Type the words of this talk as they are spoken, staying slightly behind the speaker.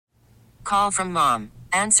Call from mom.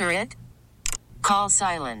 Answer it. Call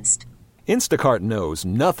silenced. Instacart knows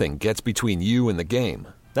nothing gets between you and the game.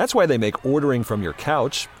 That's why they make ordering from your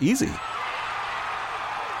couch easy.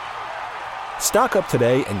 Stock up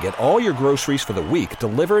today and get all your groceries for the week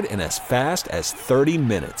delivered in as fast as 30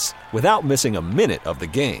 minutes without missing a minute of the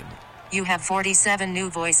game. You have 47 new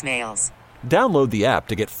voicemails. Download the app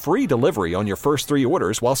to get free delivery on your first 3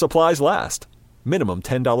 orders while supplies last. Minimum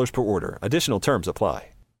 $10 per order. Additional terms apply.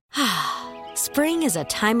 Spring is a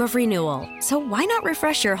time of renewal, so why not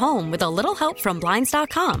refresh your home with a little help from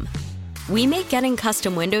Blinds.com? We make getting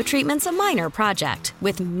custom window treatments a minor project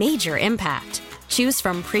with major impact. Choose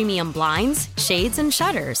from premium blinds, shades, and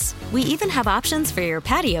shutters. We even have options for your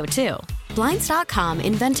patio, too. Blinds.com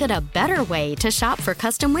invented a better way to shop for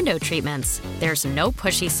custom window treatments. There's no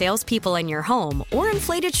pushy salespeople in your home or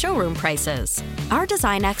inflated showroom prices. Our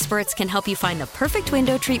design experts can help you find the perfect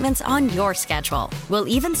window treatments on your schedule. We'll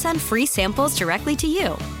even send free samples directly to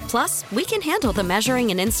you. Plus, we can handle the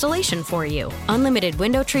measuring and installation for you. Unlimited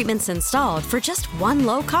window treatments installed for just one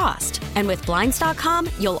low cost. And with Blinds.com,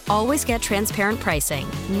 you'll always get transparent pricing.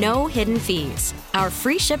 No hidden fees. Our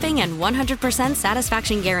free shipping and 100%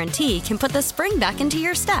 satisfaction guarantee can put the spring back into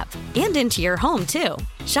your step and into your home, too.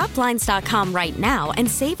 Shop Blinds.com right now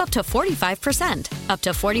and save up to 45%. Up to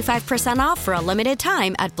 45% off for a limited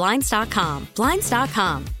time at Blinds.com.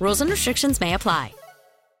 Blinds.com. Rules and restrictions may apply.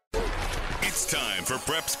 It's time for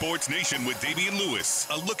Prep Sports Nation with Damian Lewis.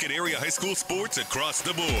 A look at area high school sports across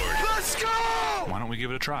the board. Let's go! Why don't we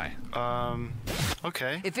give it a try?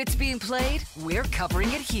 Okay. If it's being played, we're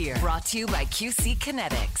covering it here. Brought to you by QC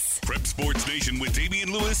Kinetics. Prep Sports Nation with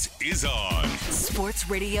Damian Lewis is on. Sports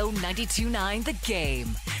Radio 92.9 The Game.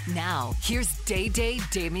 Now, here's Day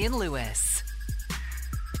Damian Lewis.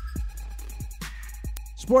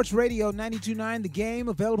 Sports Radio 92.9 The Game,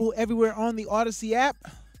 available everywhere on the Odyssey app.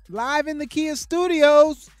 Live in the Kia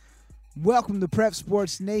studios. Welcome to Prep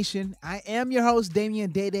Sports Nation. I am your host,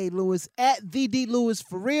 Damian Day Lewis, at the D Lewis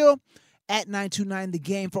for real, at 929 The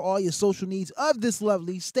Game for all your social needs of this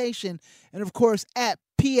lovely station. And of course, at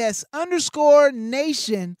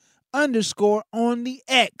PS_Nation_ on the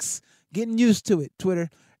X. Getting used to it, Twitter.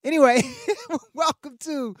 Anyway, welcome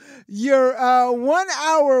to your 1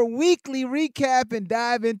 hour weekly recap and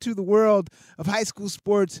dive into the world of high school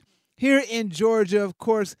sports here in Georgia. Of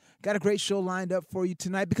course, got a great show lined up for you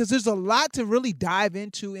tonight because there's a lot to really dive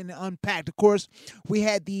into and unpack. Of course, we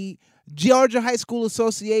had the Georgia High School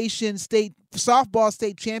Association state softball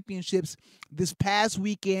state championships this past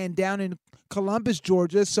weekend down in Columbus,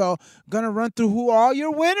 Georgia. So going to run through who all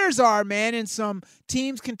your winners are, man. And some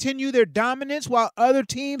teams continue their dominance while other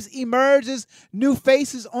teams emerge as new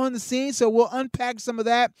faces on the scene. So we'll unpack some of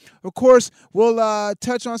that. Of course, we'll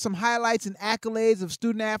touch on some highlights and accolades of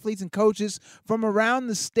student athletes and coaches from around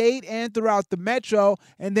the state and throughout the metro.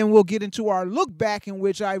 And then we'll get into our look back, in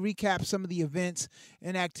which I recap some of the events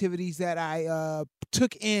and activities that I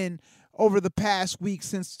took in over the past week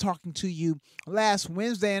since talking to you last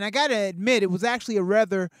Wednesday. And I got to admit, it was actually a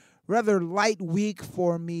rather light week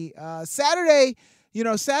for me. Saturday,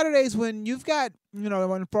 Saturdays when you've got,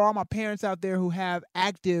 for all my parents out there who have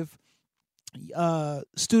active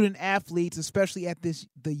student athletes, especially at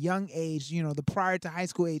the young age, the prior to high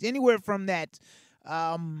school age, anywhere from that,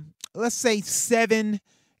 let's say 7,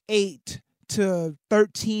 8 to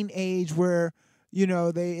 13 age, where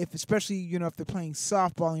especially if they're playing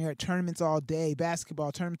softball and you're at tournaments all day,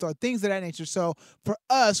 basketball tournaments, all things of that nature. So for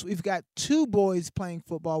us, we've got 2 boys playing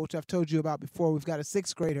football, which I've told you about before. We've got a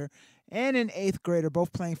 6th grader and an 8th grader,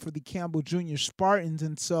 both playing for the Campbell Junior Spartans.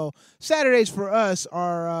 And so Saturdays for us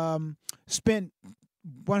are spent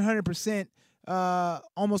 100%,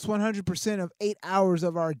 almost 100% of 8 hours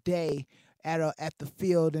of our day at the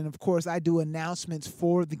field. And of course, I do announcements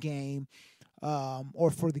for the game.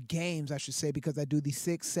 Or for the games, I should say, because I do the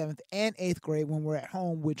 6th, 7th, and 8th grade when we're at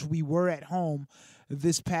home, which we were at home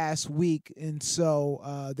this past week. And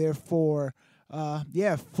so, therefore,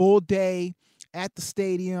 full day at the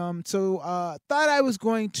stadium. So, thought I was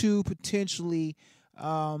going to potentially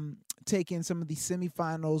take in some of the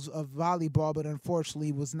semifinals of volleyball, but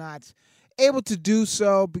unfortunately was not able to do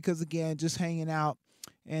so because, again, just hanging out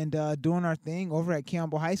and doing our thing over at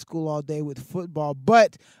Campbell High School all day with football.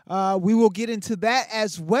 But we will get into that,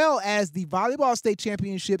 as well as the volleyball state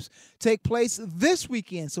championships take place this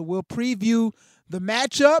weekend. So we'll preview the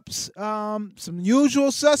matchups, some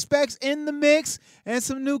usual suspects in the mix, and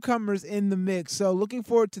some newcomers in the mix. So looking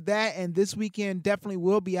forward to that, and this weekend definitely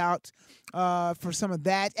will be out for some of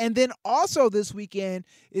that. And then also this weekend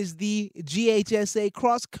is the GHSA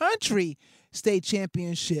cross-country state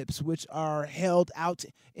championships, which are held out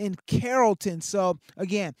in Carrollton. So,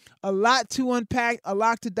 again, a lot to unpack, a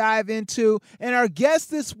lot to dive into. And our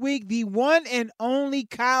guest this week, the one and only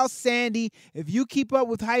Kyle Sandy. If you keep up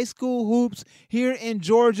with high school hoops here in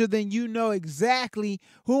Georgia, then you know exactly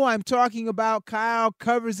who I'm talking about. Kyle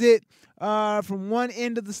covers it from one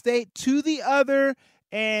end of the state to the other.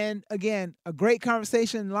 And again, a great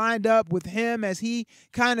conversation lined up with him as he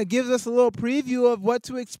kind of gives us a little preview of what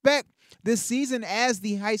to expect this season as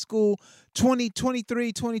the high school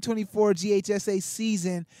 2023-2024 GHSA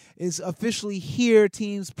season is officially here.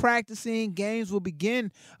 Teams practicing, games will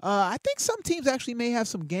begin. I think some teams actually may have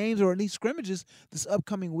some games or at least scrimmages this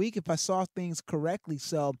upcoming week if I saw things correctly.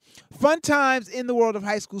 So fun times in the world of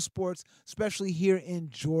high school sports, especially here in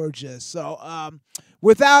Georgia. So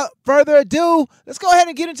without further ado, let's go ahead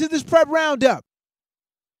and get into this prep roundup.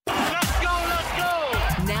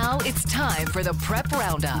 Now it's time for the Prep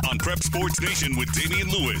Roundup On Prep Sports Nation with Damian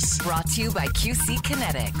Lewis. brought to you by QC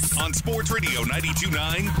Kinetics. On Sports Radio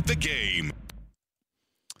 92.9 The Game.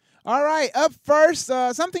 All right, up first,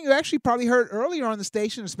 something you actually probably heard earlier on the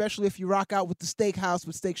station, especially if you rock out with the Steakhouse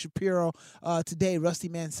with Steak Shapiro today. Rusty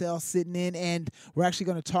Mansell sitting in, and we're actually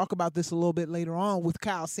going to talk about this a little bit later on with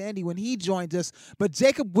Kyle Sandy when he joins us. But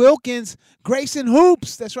Jacob Wilkins, Grayson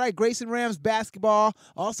Hoops, that's right, Grayson Rams basketball,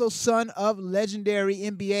 also son of legendary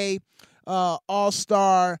NBA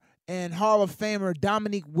All-Star and Hall of Famer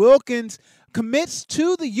Dominique Wilkins, commits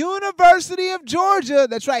to the University of Georgia.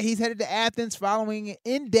 That's right. He's headed to Athens following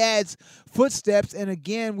in Dad's footsteps. And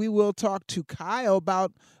again, we will talk to Kyle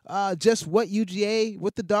about just what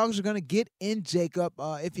the Dogs are going to get in Jacob.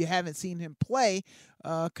 If you haven't seen him play,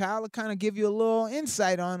 Kyle will kind of give you a little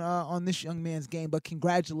insight on this young man's game. But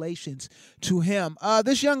congratulations to him.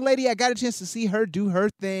 This young lady, I got a chance to see her do her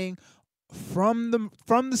thing from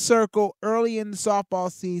the circle early in the softball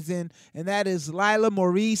season, and that is Lila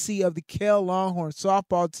Morisi of the Kell Longhorn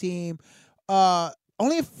softball team.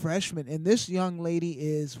 Only a freshman, and this young lady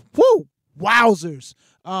is wowzers.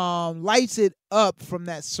 Lights it up from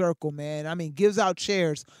that circle, man. I mean, gives out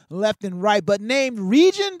chairs left and right, but named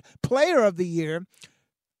Region Player of the Year,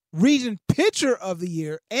 Region Pitcher of the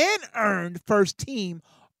Year, and earned first team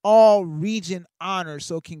all-region honors.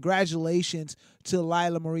 So congratulations to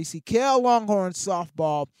Lila Morisi, Kell Longhorn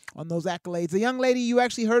softball, on those accolades. The young lady you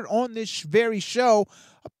actually heard on this very show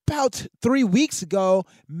about 3 weeks ago,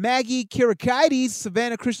 Maggie Kirakaides,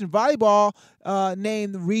 Savannah Christian Volleyball,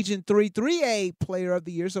 named the Region 3-3A Player of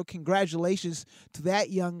the Year. So congratulations to that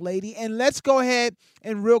young lady. And let's go ahead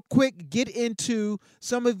and real quick get into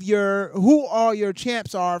some of who all your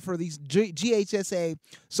champs are for these GHSA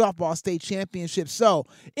softball state championships. So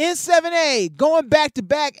in 7A, going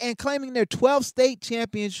back-to-back and claiming their 12th state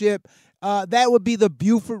championship, that would be the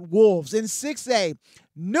Beaufort Wolves. In 6A,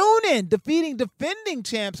 Noonan defeating defending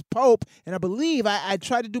champs Pope, and I believe I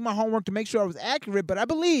tried to do my homework to make sure I was accurate, but I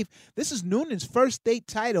believe this is Noonan's first state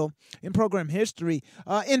title in program history.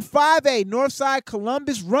 In 5A, Northside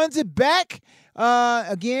Columbus runs it back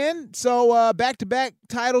again, so back-to-back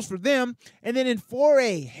titles for them. And then in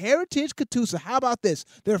 4A, Heritage Catoosa, how about this?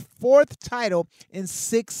 Their fourth title in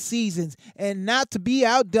 6 seasons, and not to be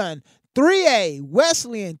outdone, 3A,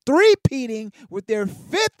 Wesleyan, three-peating with their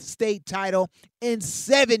 5th state title in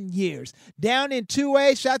 7 years. Down in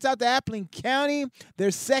 2A, shouts out to Appling County, their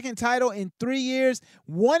 2nd title in 3 years.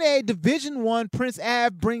 1A, Division I, Prince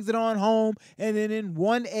Ave brings it on home. And then in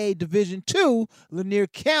 1A, Division II, Lanier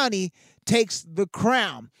County takes the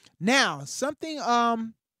crown. Now, something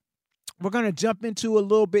we're going to jump into a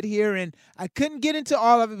little bit here, and I couldn't get into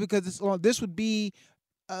all of it because this would be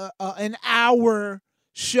an hour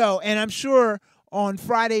show, and I'm sure on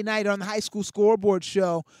Friday night on the High School Scoreboard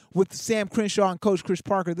show with Sam Crenshaw and Coach Chris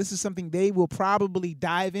Parker, this is something they will probably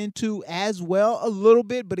dive into as well a little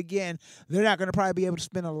bit, but again, they're not going to probably be able to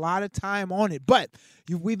spend a lot of time on it. But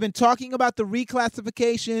we've been talking about the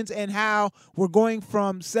reclassifications and how we're going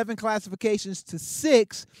from 7 classifications to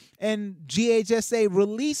 6, and GHSA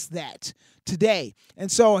released that today.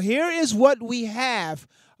 And so here is what we have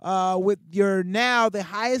with your now the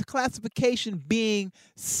highest classification being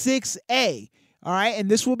 6A. All right, and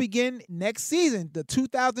this will begin next season, the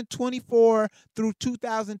 2024 through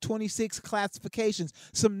 2026 classifications.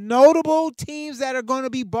 Some notable teams that are going to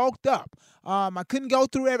be bulked up. I couldn't go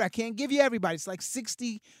through I can't give you everybody. It's like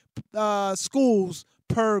 60 schools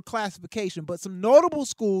per classification, but some notable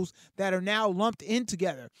schools that are now lumped in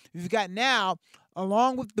together. You've got now,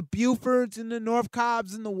 along with the Bufords and the North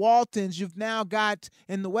Cobbs and the Waltons, you've now got,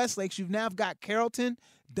 in the Westlakes, you've now got Carrollton,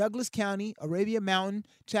 Douglas County, Arabia Mountain,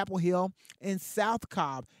 Chapel Hill, and South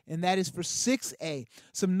Cobb, and that is for 6A.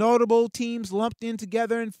 Some notable teams lumped in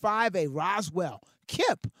together in 5A: Roswell,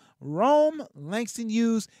 KIPP, Rome, Langston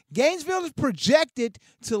Hughes. Gainesville is projected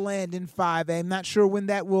to land in 5A. I'm not sure when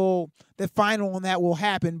the final on that will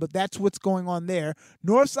happen, but that's what's going on there.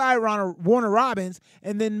 Northside, Warner Robins,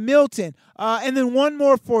 and then Milton. And then one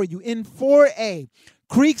more for you. In 4A,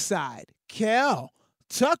 Creekside, Kell,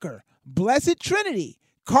 Tucker, Blessed Trinity,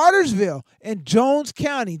 Cartersville, and Jones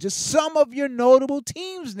County. Just some of your notable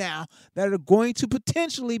teams now that are going to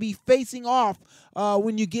potentially be facing off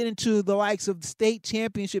when you get into the likes of state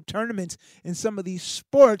championship tournaments in some of these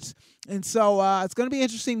sports. And so it's going to be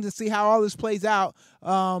interesting to see how all this plays out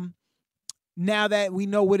now that we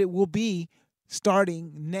know what it will be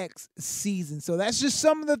starting next season. So that's just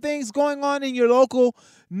some of the things going on in your local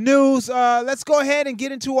news. Let's go ahead and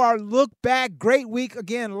get into our look back. Great week.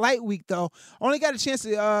 Again, light week, though. Only got a chance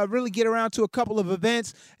to really get around to a couple of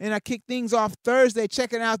events, and I kicked things off Thursday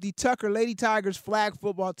checking out the Tucker Lady Tigers flag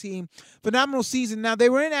football team. Phenomenal season. Now, they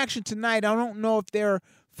were in action tonight. I don't know if they're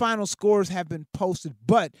final scores have been posted.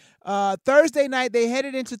 But Thursday night, they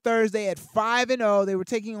headed into Thursday at 5-0. They were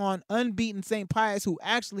taking on unbeaten St. Pius, who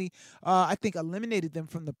actually, I think, eliminated them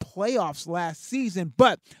from the playoffs last season.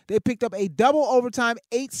 But they picked up a double overtime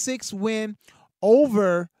 8-6 win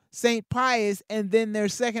over St. Pius, and then their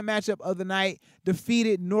second matchup of the night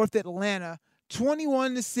defeated North Atlanta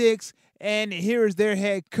 21-6. And here is their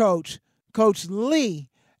head coach, Coach Lee,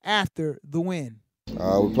 after the win.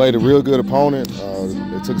 We played a real good opponent.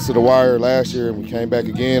 They took us to the wire last year, and we came back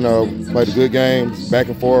again. Played a good game, back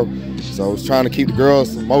and forth. So I was trying to keep the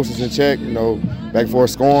girls' emotions in check, back and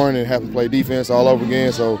forth scoring and having to play defense all over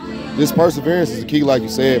again. So this perseverance is the key, like you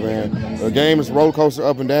said, man. The game is a roller coaster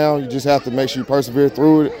up and down. You just have to make sure you persevere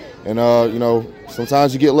through it. And,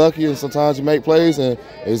 sometimes you get lucky and sometimes you make plays, and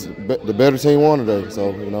it's the better team won today.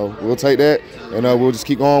 So, we'll take that, and we'll just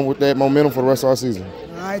keep going with that momentum for the rest of our season.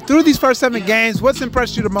 All right, through these first 7 games, what's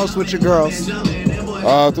impressed you the most with your girls?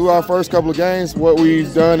 Through our first couple of games, what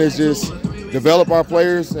we've done is just develop our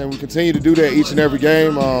players, and we continue to do that each and every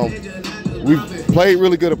game. We've played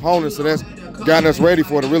really good opponents, so that's gotten us ready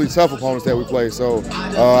for the really tough opponents that we play. So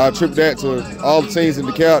I attribute that to all the teams in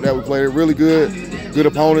DeKalb that we played. Really good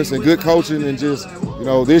opponents and good coaching, and just,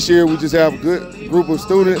 this year we just have a good group of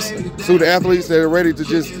student athletes that are ready to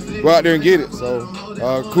just go out there and get it. So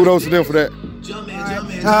kudos to them for that.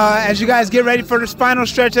 As you guys get ready for this final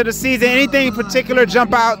stretch of the season, anything in particular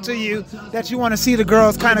jump out to you that you want to see the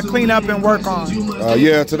girls kind of clean up and work on?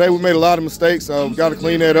 Today we made a lot of mistakes. We got to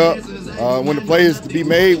clean that up. When the play is to be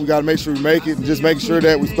made, we got to make sure we make it, and just making sure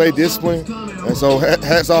that we stay disciplined. And so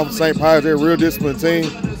hats off to St. Pius. They're a real disciplined team.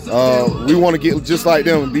 We want to get just like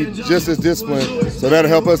them and be just as disciplined, so that'll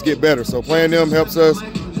help us get better. So playing them helps us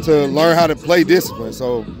to learn how to play discipline.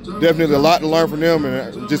 So definitely a lot to learn from them,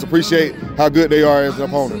 and just appreciate how good they are as an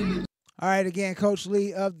opponent. All right, again, Coach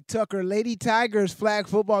Lee of the Tucker Lady Tigers flag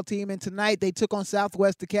football team, and tonight they took on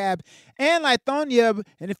Southwest DeKalb and Lithonia,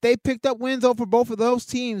 and if they picked up wins over both of those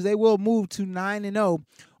teams, they will move to 9-0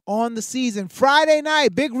 on the season. Friday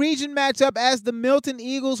night, big region matchup as the Milton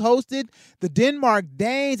Eagles hosted the Denmark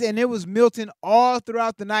Danes, and it was Milton all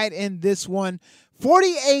throughout the night in this one.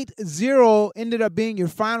 48-0 ended up being your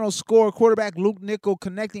final score. Quarterback Luke Nickel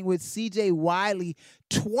connecting with C.J. Wiley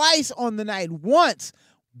twice on the night. Once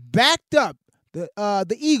backed up,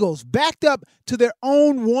 the Eagles backed up to their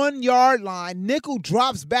own 1-yard line. Nickel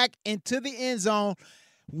drops back into the end zone.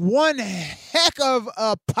 One heck of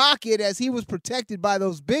a pocket as he was protected by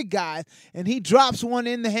those big guys, and he drops one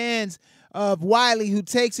in the hands of Wiley, who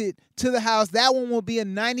takes it to the house. That one will be a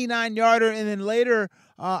 99-yarder, and then later,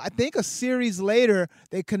 I think a series later,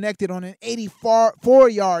 they connected on an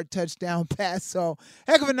 84-yard touchdown pass. So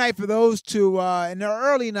heck of a night for those two in their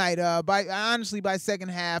early night. By second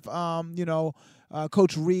half,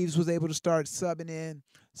 Coach Reeves was able to start subbing in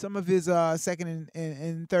some of his second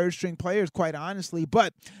and third string players, quite honestly,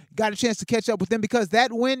 but got a chance to catch up with them because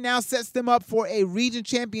that win now sets them up for a region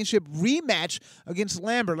championship rematch against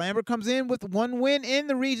Lambert. Lambert comes in with 1 win in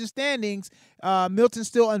the region standings. Milton's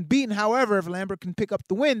still unbeaten. However, if Lambert can pick up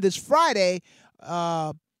the win this Friday,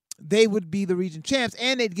 they would be the region champs,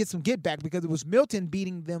 and they'd get some get back because it was Milton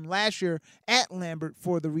beating them last year at Lambert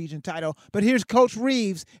for the region title. But here's Coach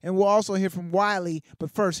Reeves, and we'll also hear from Wiley.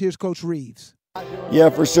 But first, here's Coach Reeves. Yeah,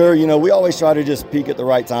 for sure. We always try to just peak at the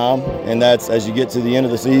right time, and that's as you get to the end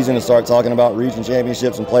of the season and start talking about region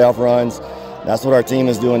championships and playoff runs. That's what our team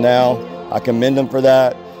is doing now. I commend them for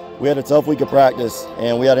that. We had a tough week of practice,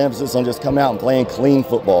 and we had emphasis on just coming out and playing clean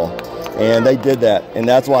football, and they did that, and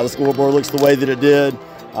that's why the scoreboard looks the way that it did.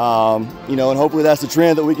 And hopefully that's the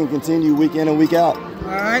trend that we can continue week in and week out.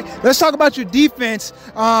 All right, let's talk about your defense.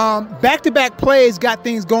 Back-to-back plays got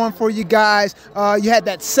things going for you guys. You had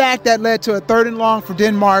that sack that led to a 3rd and long for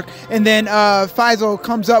Denmark, and then Faisal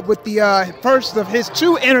comes up with the first of his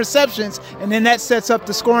 2 interceptions, and then that sets up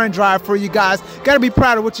the scoring drive for you guys. Got to be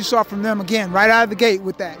proud of what you saw from them again, right out of the gate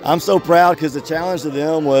with that. I'm so proud because the challenge to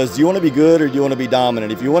them was, do you want to be good or do you want to be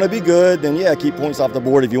dominant? If you want to be good, then keep points off the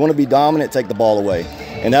board. If you want to be dominant, take the ball away.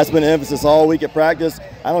 And that's been an emphasis all week at practice.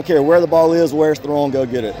 I don't care where the ball is, where it's thrown, go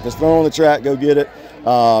get it. If it's thrown on the track, go get it.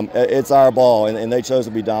 It's our ball, and they chose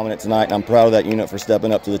to be dominant tonight, and I'm proud of that unit for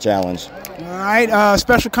stepping up to the challenge. All right,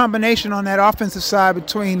 special combination on that offensive side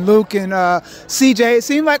between Luke and CJ. It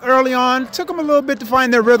seemed like early on, took them a little bit to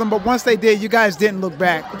find their rhythm, but once they did, you guys didn't look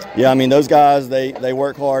back. Yeah, those guys, they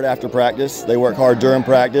work hard after practice. They work hard during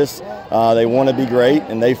practice. They want to be great,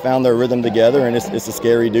 and they found their rhythm together, and it's a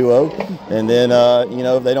scary duo. And then,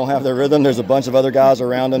 if they don't have their rhythm, there's a bunch of other guys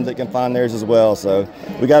around them that can find theirs as well. So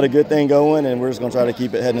we got a good thing going, and we're just going to try to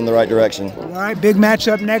keep it heading in the right direction. All right, big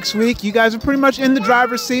matchup next week. You guys are pretty much in the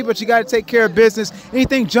driver's seat, but you got to take care of business.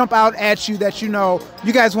 Anything jump out at you that you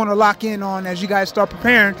guys want to lock in on as you guys start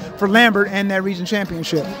preparing for Lambert and that region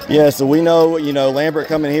championship? Yeah, so we know, Lambert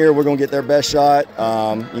coming here, we're going to get their best shot.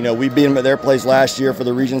 We beat them at their place last year for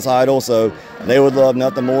the region title, so they would love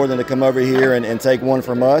nothing more than to come over here and take one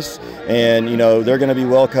from us. And, they're going to be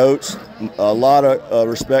well coached. A lot of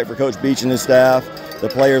respect for Coach Beach and his staff. The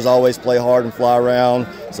players always play hard and fly around,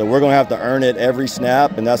 so we're going to have to earn it every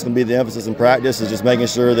snap, and that's going to be the emphasis in practice, is just making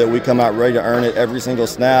sure that we come out ready to earn it every single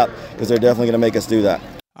snap, because they're definitely going to make us do that.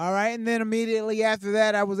 All right, and then immediately after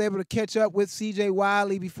that, I was able to catch up with C.J.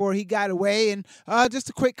 Wiley before he got away, and just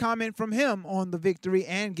a quick comment from him on the victory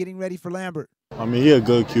and getting ready for Lambert. He's a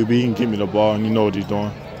good QB. He can give me the ball, and you know what he's doing.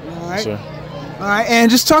 All right. Sure. All right, and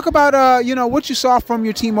just talk about, what you saw from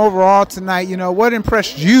your team overall tonight. What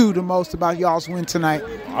impressed you the most about y'all's win tonight?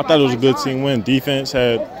 I thought it was a good team win. Defense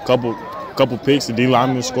had a couple picks. The D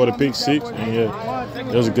lineman scored a pick 6, and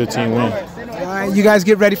it was a good team win. All right, you guys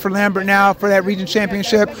get ready for Lambert now for that region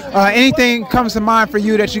championship. Anything comes to mind for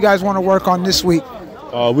you that you guys want to work on this week?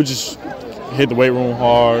 We just hit the weight room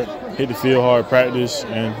hard, hit the field hard, practice,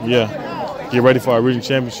 and, get ready for our region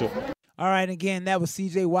championship. All right, again, that was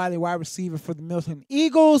C.J. Wiley, wide receiver for the Milton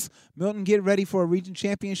Eagles. Milton get ready for a region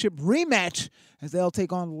championship rematch as they'll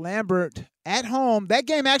take on Lambert at home. That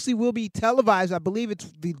game actually will be televised. I believe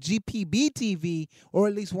it's the GPB TV, or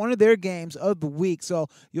at least one of their games of the week. So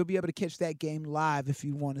you'll be able to catch that game live if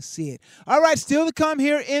you want to see it. All right, still to come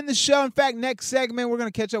here in the show. In fact, next segment, we're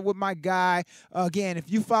going to catch up with my guy. Again, if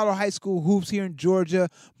you follow high school hoops here in Georgia,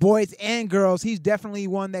 boys and girls, he's definitely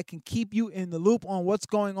one that can keep you in the loop on what's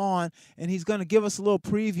going on. And he's going to give us a little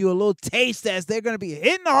preview, a little taste as they're going to be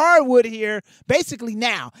hitting the hardwood here basically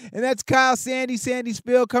now. And that's Kyle Sandy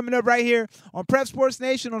Spill coming up right here on Prep Sports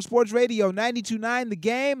Nation on Sports Radio 92.9 The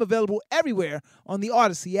Game, available everywhere on the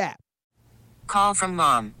Odyssey app. Call from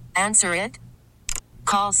mom. Answer it.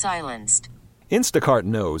 Call silenced. Instacart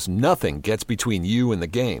knows nothing gets between you and the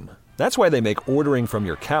game. That's why they make ordering from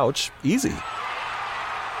your couch easy.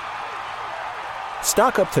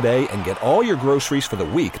 Stock up today and get all your groceries for the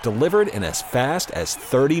week delivered in as fast as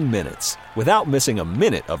 30 minutes without missing a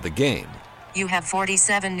minute of the game. You have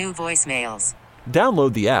 47 new voicemails.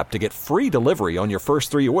 Download the app to get free delivery on your first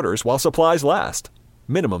 3 orders while supplies last.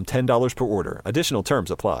 Minimum $10 per order. Additional terms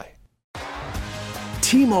apply.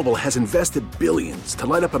 T-Mobile has invested billions to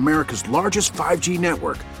light up America's largest 5G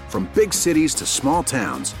network, from big cities to small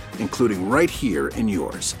towns, including right here in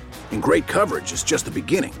yours. And great coverage is just the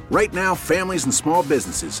beginning. Right now, families and small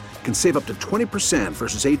businesses can save up to 20%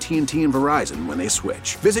 versus AT&T and Verizon when they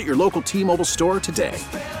switch. Visit your local T-Mobile store today.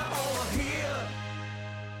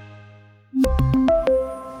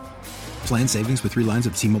 Plan savings with 3 lines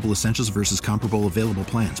of T-Mobile Essentials versus comparable available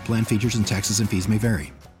plans. Plan features and taxes and fees may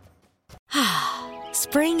vary.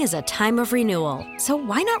 Spring is a time of renewal, so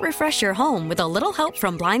why not refresh your home with a little help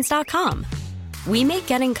from Blinds.com? We make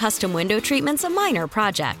getting custom window treatments a minor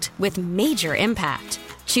project with major impact.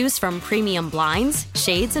 Choose from premium blinds,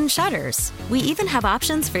 shades, and shutters. We even have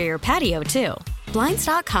options for your patio, too.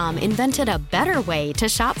 Blinds.com invented a better way to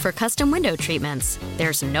shop for custom window treatments.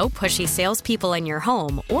 There's no pushy salespeople in your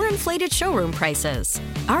home or inflated showroom prices.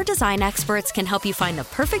 Our design experts can help you find the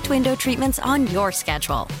perfect window treatments on your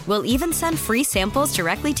schedule. We'll even send free samples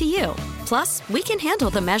directly to you. Plus, we can handle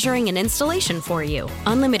the measuring and installation for you.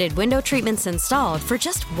 Unlimited window treatments installed for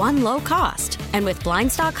just one low cost. And with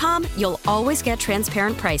Blinds.com, you'll always get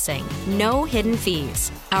transparent pricing. No hidden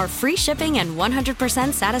fees. Our free shipping and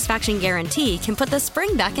 100% satisfaction guarantee can put the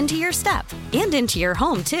spring back into your step and into your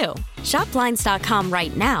home, too. Shop Blinds.com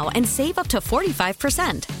right now and save up to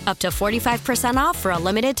 45%. Up to 45% off for a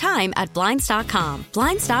limited time at Blinds.com.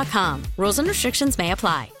 Blinds.com. Rules and restrictions may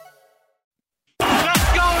apply.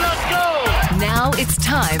 Now it's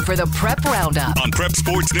time for the Prep Roundup on Prep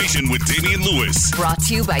Sports Nation with Damian Lewis. Brought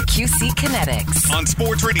to you by QC Kinetics On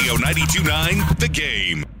Sports Radio 92.9 The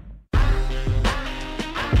Game.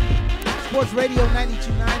 Sports Radio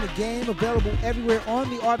 92.9 The Game, available everywhere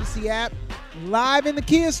on the Odyssey app. Live in the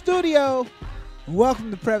Kia studio.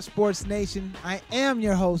 Welcome to Prep Sports Nation. I am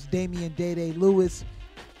your host, Damian Day Lewis,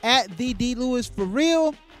 at the D Lewis for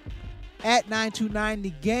real, at 929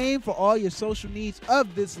 The Game for all your social needs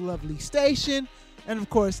of this lovely station, and of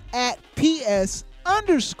course at PS_Nation_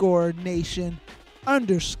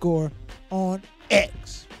 on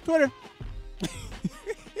X, Twitter.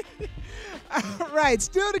 All right,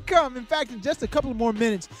 still to come. In fact, in just a couple of more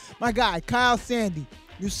minutes, my guy Kyle Sandy.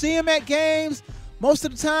 You see him at games. Most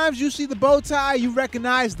of the times, you see the bow tie, you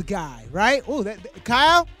recognize the guy, right? Oh,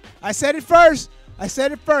 Kyle, I said it first. You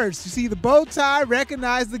see the bow tie,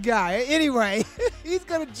 recognize the guy. Anyway, he's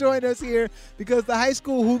going to join us here because the high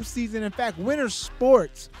school hoop season, in fact, winter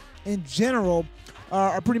sports in general,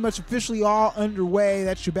 are pretty much officially all underway.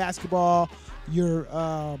 That's your basketball,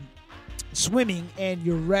 your swimming, and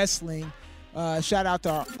your wrestling. Shout out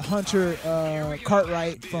to Hunter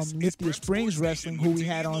Cartwright from Lithia Springs Wrestling, who we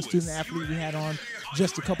had on, student athlete we had on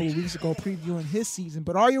just a couple of weeks ago previewing his season.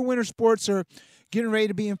 But all your winter sports are getting ready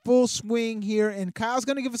to be in full swing here, and Kyle's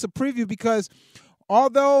going to give us a preview because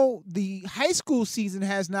although the high school season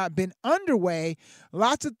has not been underway,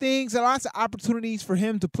 lots of things and lots of opportunities for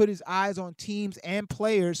him to put his eyes on teams and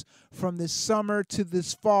players from this summer to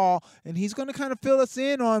this fall, and he's going to kind of fill us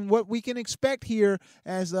in on what we can expect here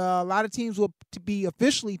as a lot of teams will be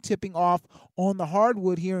officially tipping off on the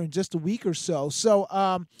hardwood here in just a week or so. So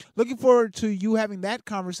looking forward to you hearing that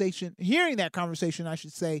conversation, I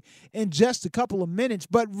should say, in just a couple of minutes.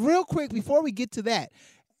 But real quick, before we get to that,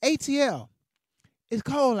 ATL, it's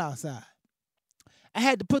cold outside. I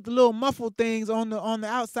had to put the little muffled things on the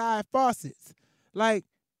outside faucets. Like,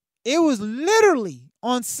 it was literally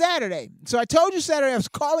on Saturday. So I told you Saturday I was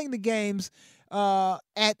calling the games,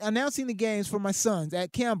 announcing the games for my sons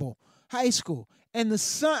at Campbell High School. And the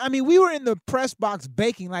sun, I mean, we were in the press box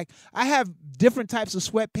baking. Like, I have different types of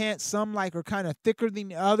sweatpants. Some, like, are kind of thicker than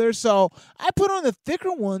the others. So I put on the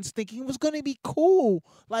thicker ones thinking it was going to be cool.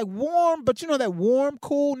 Like, warm, but you know that warm,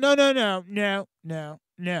 cool? No.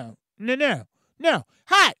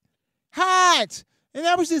 Hot. And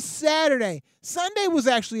that was just Saturday. Sunday was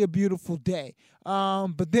actually a beautiful day.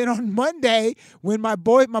 But then on Monday, when my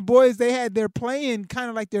boys, they had their playing kind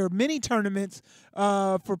of like their mini tournaments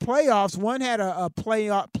for playoffs. One had a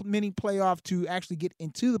mini playoff to actually get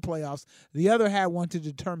into the playoffs. The other had one to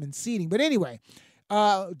determine seeding. But anyway,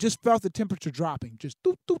 just felt the temperature dropping. Just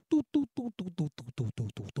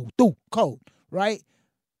cold, right?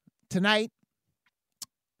 Tonight,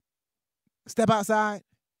 step outside,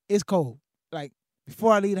 it's cold. Like,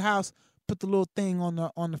 before I leave the house, put the little thing on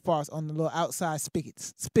the faucet, on the little outside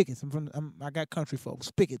spigots. I got country folks.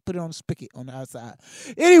 Spigot. Put it on the spigot on the outside.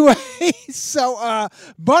 Anyway, so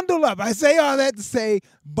bundle up. I say all that to say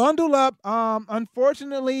bundle up.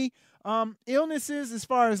 Unfortunately, illnesses as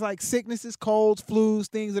far as like sicknesses, colds, flus,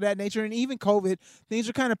 things of that nature, and even COVID, things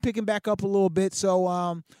are kind of picking back up a little bit.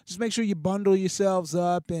 So just make sure you bundle yourselves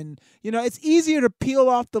up, and it's easier to peel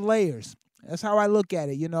off the layers. That's how I look at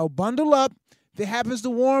it. Bundle up. If it happens to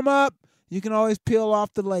warm up, you can always peel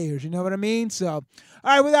off the layers. You know what I mean? So, all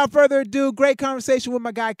right, without further ado, great conversation with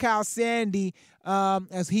my guy Kyle Sandy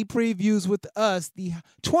as he previews with us the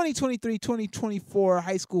 2023-2024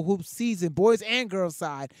 high school hoop season, boys and girls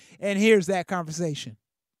side. And here's that conversation.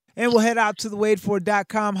 And we'll head out to the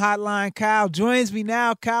waitfor.com hotline. Kyle joins me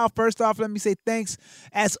now. Kyle, first off, let me say thanks,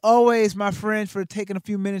 as always, my friend, for taking a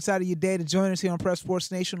few minutes out of your day to join us here on Prep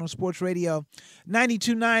Sports Nation on Sports Radio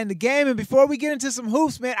 92.9 The Game. And before we get into some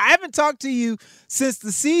hoops, man, I haven't talked to you since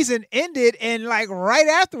the season ended, and like right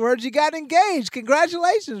afterwards, you got engaged.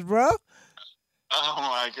 Congratulations, bro. Oh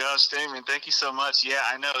my gosh, Damien, thank you so much. Yeah,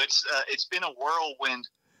 I know it's been a whirlwind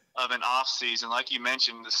of an off season. Like you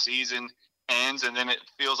mentioned, the season ends, and then it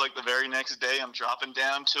feels like the very next day I'm dropping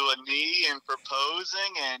down to a knee and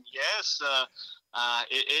proposing. And yes,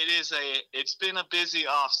 it's been a busy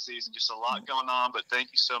off season, just a lot going on. But thank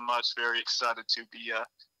you so much. Very excited to be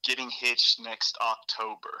getting hitched next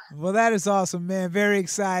October. Well, that is awesome, man. Very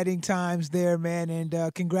exciting times there, man,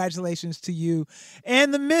 and congratulations to you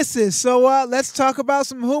and the missus. So let's talk about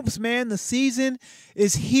some hoops, man. The season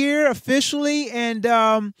is here officially, and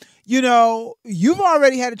you've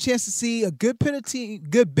already had a chance to see a good bit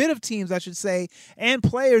of teams, I should say, and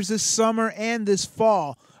players this summer and this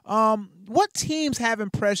fall. What teams have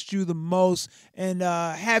impressed you the most, and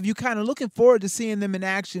have you kind of looking forward to seeing them in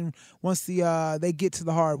action once they get to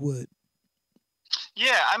the hardwood?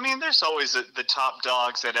 Yeah, I mean, there's always the top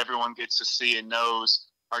dogs that everyone gets to see and knows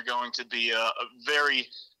are going to be a very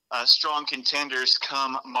strong contenders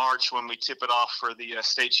come March when we tip it off for the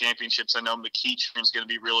state championships. I know McEachern's going to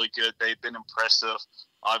be really good. They've been impressive.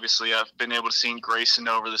 Obviously, I've been able to see Grayson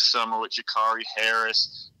over the summer with Jakari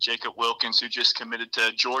Harris, Jacob Wilkins, who just committed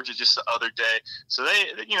to Georgia just the other day. So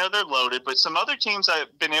they're loaded. But some other teams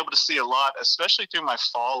I've been able to see a lot, especially through my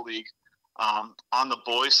fall league on the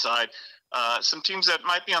boys' side. Some teams that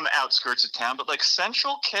might be on the outskirts of town, but like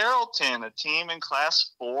Central Carrollton, a team in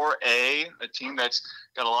Class 4A, a team that's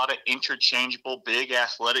got a lot of interchangeable big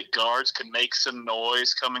athletic guards, could make some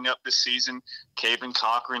noise coming up this season. Caven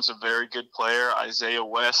Cochran's a very good player. Isaiah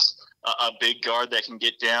West, a big guard that can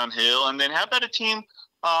get downhill. And then how about a team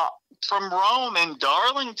from Rome and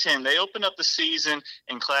Darlington? They opened up the season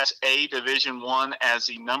in Class A Division I as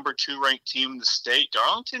the number 2 ranked team in the state.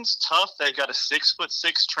 Darlington's tough. They got a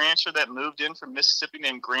 6'6" transfer that moved in from Mississippi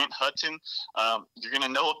named Grant Hutton. You're going to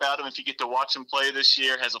know about him if you get to watch him play this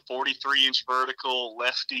year. Has a 43-inch vertical,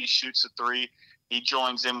 lefty, shoots a 3. He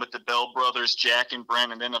joins in with the Bell brothers, Jack and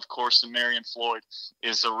Brent, and then, of course, the Marion Floyd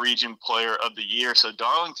is the region player of the year. So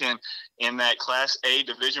Darlington in that Class A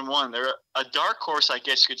Division I, they're a dark horse, I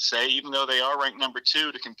guess you could say, even though they are ranked number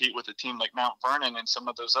 2 to compete with a team like Mount Vernon and some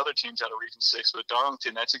of those other teams out of Region 6. But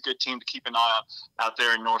Darlington, that's a good team to keep an eye on out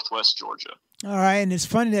there in northwest Georgia. All right, and it's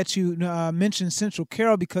funny that you mentioned Central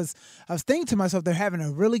Carroll because I was thinking to myself they're having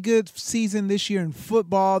a really good season this year in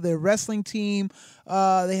football. Their wrestling team,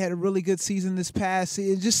 they had a really good season this past.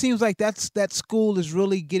 It just seems like that school is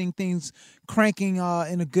really getting things cranking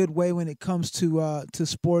in a good way when it comes to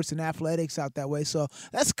sports and athletics out that way. So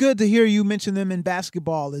that's good to hear you mention them in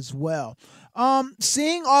basketball as well.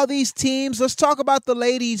 Seeing all these teams, let's talk about the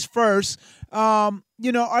ladies first. Are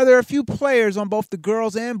there a few players on both the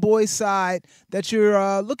girls and boys side that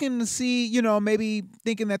you're looking to see, maybe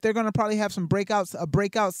thinking that they're going to probably have a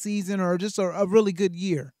breakout season or just a really good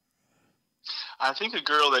year? I think a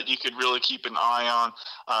girl that you could really keep an eye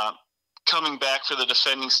on coming back for the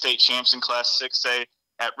defending state champs in Class 6A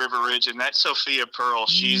at River Ridge, and that's Sophia Pearl.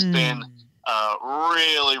 She's been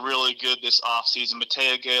really, really good this offseason.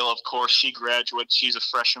 Matea Gale, of course, she graduated. She's a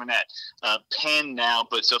freshman at Penn now.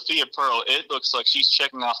 But Sophia Pearl, it looks like she's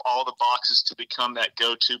checking off all the boxes to become that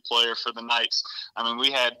go-to player for the Knights. I mean,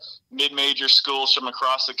 we had mid-major schools from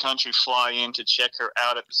across the country fly in to check her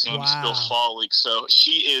out at the Sandysville Fall League. So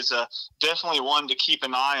she is definitely one to keep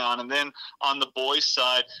an eye on. And then on the boys'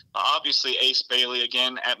 side, obviously Ace Bailey,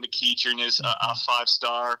 again, at McEachern is a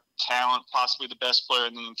 5-star talent, possibly the best player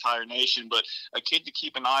in the entire nation. But a kid to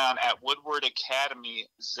keep an eye on at Woodward Academy,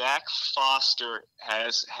 Zach Foster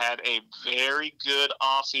has had a very good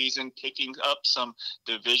offseason, picking up some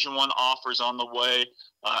Division I offers on the way.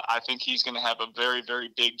 I think he's going to have a very,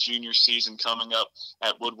 very big junior season coming up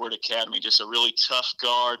at Woodward Academy. Just a really tough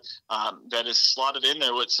guard that is slotted in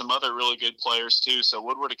there with some other really good players too. So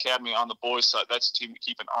Woodward Academy on the boys' side, that's a team to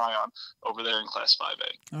keep an eye on over there in Class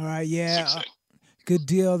 5A. All right, yeah. 6A. Good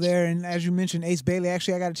deal there. And as you mentioned, Ace Bailey,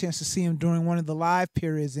 actually I got a chance to see him during one of the live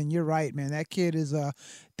periods, and you're right, man. That kid is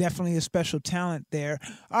definitely a special talent there.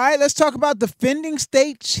 All right, let's talk about defending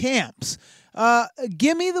state champs.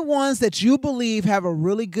 Give me the ones that you believe have a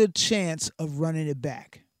really good chance of running it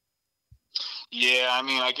back. Yeah, I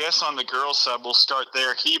mean, I guess on the girls' side, we'll start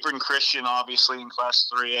there. Hebron Christian, obviously, in Class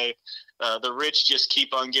 3A. The rich just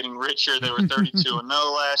keep on getting richer. They were 32-0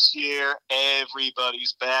 last year.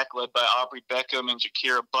 Everybody's back, led by Aubrey Beckham and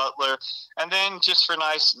Jakira Butler. And then, just for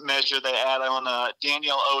nice measure, they add on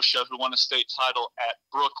Danielle Osha, who won a state title at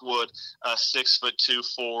Brookwood, a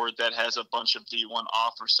 6'2" forward that has a bunch of D1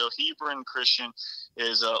 offers. So Hebron Christian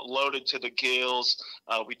is loaded to the gills.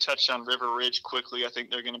 We touched on River Ridge quickly. I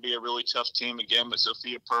think they're going to be a really tough team again, but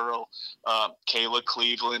Sophia Pearl, Kayla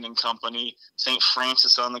Cleveland and company, St.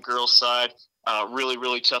 Francis on the girls' side, Really,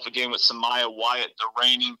 really tough again with Samaya Wyatt, the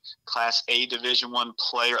reigning Class A Division I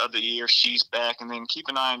Player of the Year. She's back. And then keep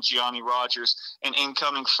an eye on Gianni Rogers, an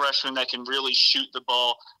incoming freshman that can really shoot the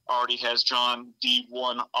ball, already has drawn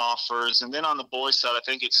D1 offers. And then on the boys' side, I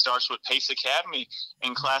think it starts with Pace Academy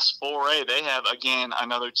in Class 4A. They have, again,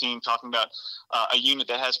 another team talking about a unit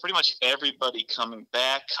that has pretty much everybody coming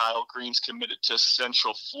back. Kyle Green's committed to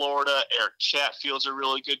Central Florida. Eric Chatfield's a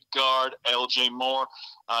really good guard. LJ Moore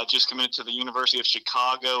just committed to the University of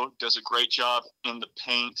Chicago, does a great job in the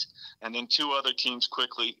paint. And then two other teams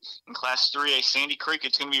quickly. In Class 3A, Sandy Creek,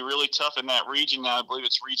 it's going to be really tough in that region now. I believe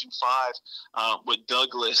it's Region 5 with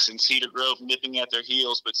Douglas and Cedar Grove nipping at their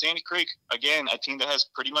heels. But Sandy Creek, again, a team that has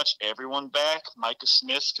pretty much everyone back. Micah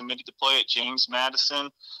Smith's committed to play at James Madison.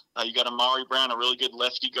 You got Amari Brown, a really good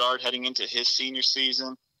lefty guard heading into his senior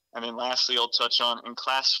season. And then lastly, I'll touch on in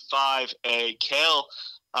Class 5A, Cal.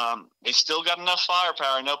 They still got enough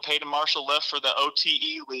firepower. I know Peyton Marshall left for the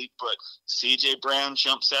OTE League, but C.J. Brown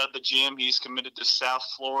jumps out of the gym. He's committed to South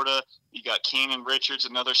Florida. You got Keenan Richards,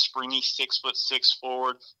 another springy 6'6"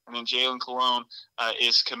 forward, and then Jalen Colon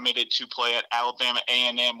is committed to play at Alabama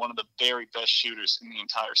A&M, one of the very best shooters in the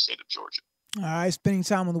entire state of Georgia. All right, spending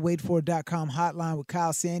time on the waitfor.com hotline with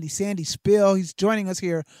Kyle Sandy. Sandy Spill, he's joining us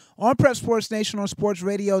here on Prep Sports Nation on Sports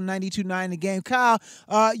Radio 92.9 The Game. Kyle,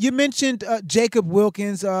 you mentioned Jacob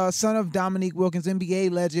Wilkins, son of Dominique Wilkins,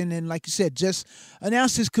 NBA legend, and like you said, just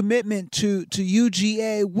announced his commitment to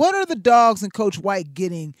UGA. What are the Dogs and Coach White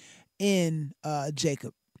getting in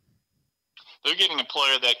Jacob? They're getting a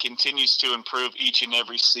player that continues to improve each and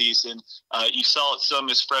every season. You saw it some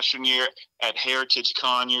his freshman year at Heritage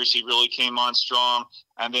Conyers. He really came on strong.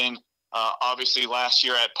 And then obviously last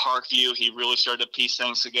year at Parkview, he really started to piece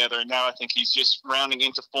things together. And now I think he's just rounding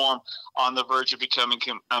into form on the verge of becoming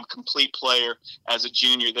a complete player as a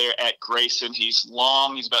junior there at Grayson. He's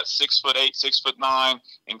long. He's about 6'8", 6'9",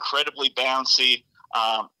 incredibly bouncy.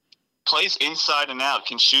 Plays inside and out,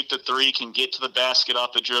 can shoot the three, can get to the basket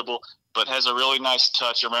off the dribble, but has a really nice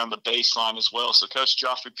touch around the baseline as well. So Coach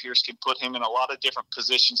Joffrey Pierce can put him in a lot of different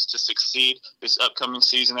positions to succeed this upcoming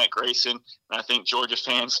season at Grayson. And I think Georgia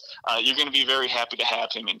fans, you're going to be very happy to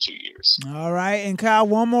have him in 2 years. All right. And Kyle,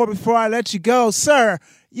 one more before I let you go. Sir,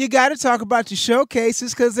 you got to talk about your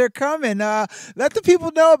showcases because they're coming. Let the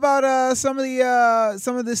people know about some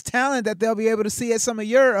of this talent that they'll be able to see at some of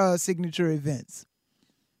your signature events.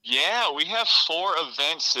 Yeah, we have 4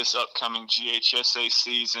 events this upcoming GHSA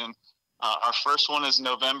season. Our first one is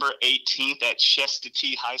November 18th at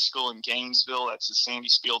Chestatee High School in Gainesville. That's the Sandy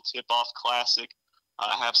Spiel Tip-Off Classic.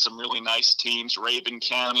 I have some really nice teams. Raven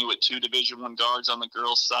County with 2 Division I guards on the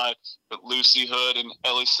girls' side, with Lucy Hood and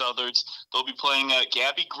Ellie Southards. They'll be playing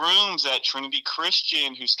Gabby Grooms at Trinity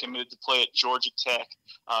Christian, who's committed to play at Georgia Tech.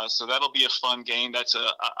 So that'll be a fun game. That's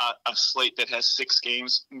a slate that has 6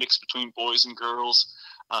 games mixed between boys and girls.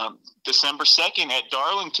 December 2nd at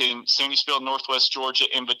Darlington, Sandy Spiel Northwest Georgia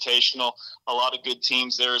Invitational. A lot of good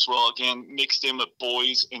teams there as well. Again, mixed in with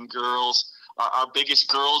boys and girls. Our biggest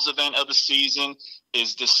girls event of the season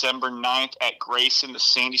is December 9th at Grayson, the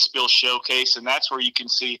Sandy Spiel Showcase, and that's where you can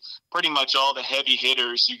see pretty much all the heavy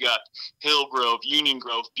hitters. You got Hillgrove, Union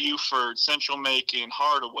Grove, Buford, Central Macon,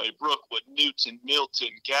 Hardaway, Brookwood, Newton, Milton,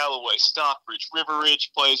 Galloway, Stockbridge, River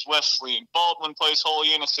Ridge plays Wesleyan, Baldwin plays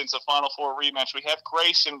Holy Innocents, a Final Four rematch. We have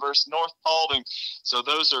Grayson versus North Paulding, so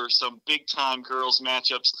those are some big-time girls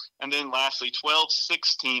matchups. And then lastly,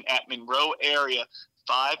 12-16 at Monroe area,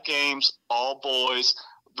 5 games, all boys.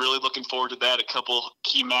 Really looking forward to that. A couple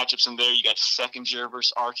key matchups in there. You got Second-Year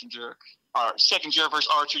versus Archer.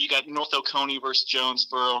 You got North Oconee versus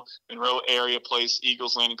Jonesboro. Monroe area plays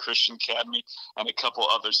Eagles Landing Christian Academy, and a couple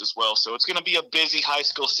others as well. So it's going to be a busy high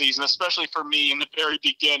school season, especially for me in the very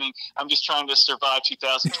beginning. I'm just trying to survive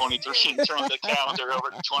 2023 and turn the calendar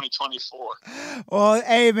over to 2024. Well,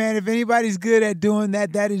 hey, man, if anybody's good at doing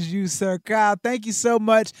that, that is you, sir. Kyle, thank you so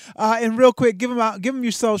much. And real quick, give them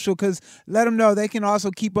your social, because let them know they can also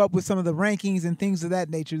keep up with some of the rankings and things of that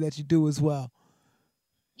nature that you do as well.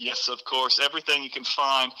 Yes, of course. Everything you can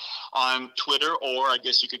find on Twitter, or I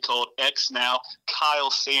guess you could call it X now, Kyle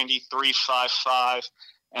Sandy 355,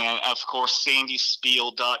 and of course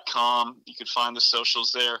sandyspiel.com. You can find the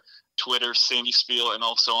socials there, Twitter Sandy Spiel, and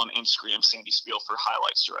also on Instagram Sandy Spiel for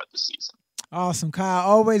highlights throughout the season. Awesome, Kyle.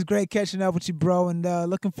 Always great catching up with you, bro, and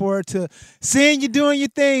looking forward to seeing you doing your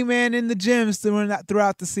thing, man, in the gyms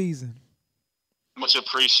throughout the season. Much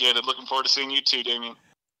appreciated. Looking forward to seeing you too, Damien.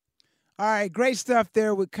 All right, great stuff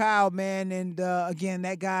there with Kyle, man. And again,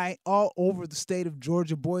 that guy all over the state of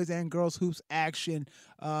Georgia, boys and girls hoops action.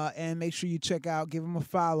 And make sure you check out, give him a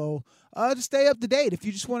follow to stay up to date. If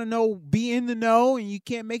you just want to know, be in the know, and you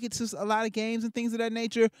can't make it to a lot of games and things of that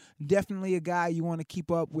nature, definitely a guy you want to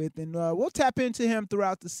keep up with. And we'll tap into him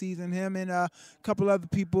throughout the season, him and a couple other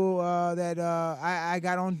people that I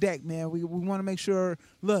got on deck, man. We want to make sure,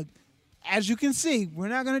 look, as you can see, we're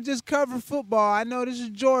not going to just cover football. I know this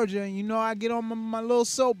is Georgia, and you know I get on my little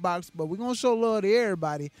soapbox, but we're going to show love to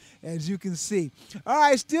everybody, as you can see. All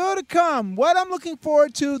right, still to come, what I'm looking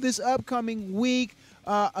forward to this upcoming week,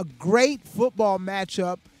 a great football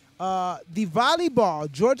matchup. The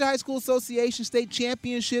volleyball, Georgia High School Association State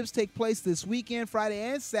Championships take place this weekend, Friday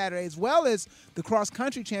and Saturday, as well as the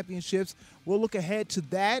cross-country championships. We'll look ahead to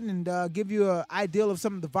that and give you an idea of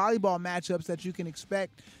some of the volleyball matchups that you can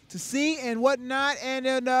expect to see and whatnot, and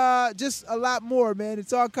then just a lot more, man.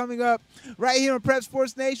 It's all coming up right here on Prep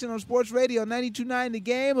Sports Nation on Sports Radio 92.9 The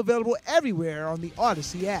Game, available everywhere on the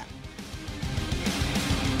Odyssey app.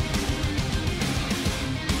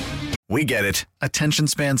 We get it. Attention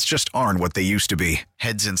spans just aren't what they used to be.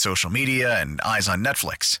 Heads in social media and eyes on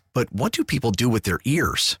Netflix. But what do people do with their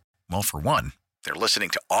ears? Well, for one, they're listening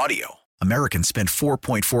to audio. Americans spend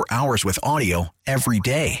 4.4 hours with audio every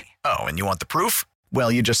day. Oh, and you want the proof? Well,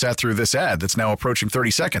 you just sat through this ad that's now approaching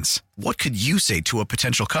 30 seconds. What could you say to a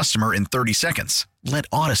potential customer in 30 seconds? Let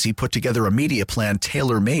Odyssey put together a media plan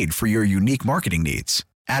tailor-made for your unique marketing needs.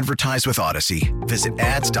 Advertise with Odyssey. Visit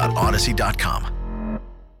ads.odyssey.com.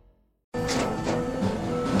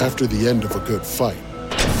 After the end of a good fight,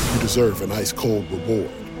 you deserve an ice-cold reward.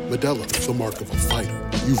 Modelo is the mark of a fighter.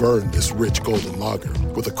 You've earned this rich golden lager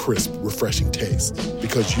with a crisp, refreshing taste.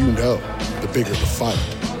 Because you know, the bigger the fight,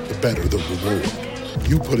 the better the reward.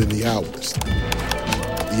 You put in the hours,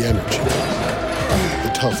 the energy,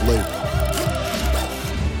 the tough labor.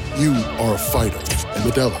 You are a fighter, and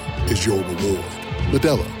Modelo is your reward.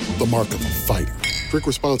 Modelo, the mark of a fighter. Drink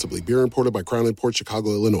responsibly. Beer imported by Crown Imports,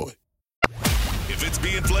 Chicago, Illinois. If it's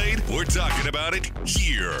being played, we're talking about it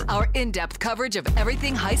here. Our in-depth coverage of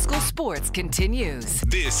everything high school sports continues.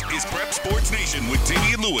 This is Prep Sports Nation with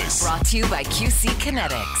Damian Lewis. Brought to you by QC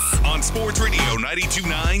Kinetics. On Sports Radio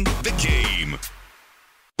 92.9 The Game.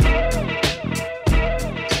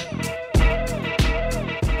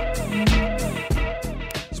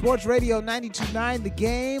 Sports Radio 92.9 The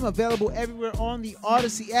Game, available everywhere on the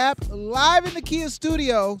Odyssey app. Live in the Kia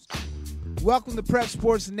studios. Welcome to Prep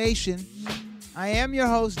Sports Nation. I am your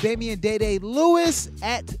host, Damian Day Lewis,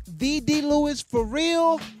 at VD Lewis for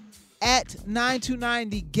real, at 929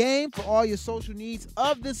 The Game for all your social needs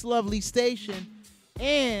of this lovely station,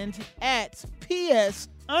 and at PS_Nation_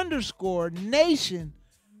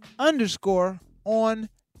 on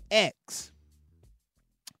X.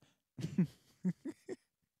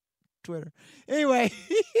 Twitter. Anyway,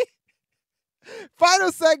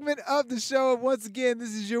 final segment of the show. Once again,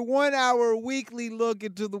 this is your 1 hour weekly look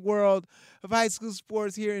into the world of high school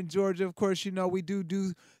sports here in Georgia. Of course, you know, we do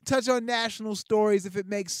touch on national stories if it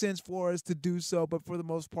makes sense for us to do so. But for the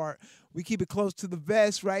most part, we keep it close to the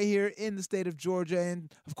vest right here in the state of Georgia.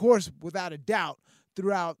 And, of course, without a doubt,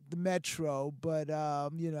 throughout the metro. But,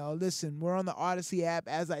 you know, listen, we're on the Odyssey app,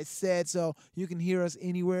 as I said, so you can hear us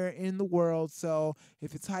anywhere in the world. So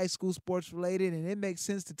if it's high school sports related and it makes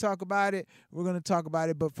sense to talk about it, we're going to talk about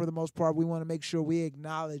it. But for the most part, we want to make sure we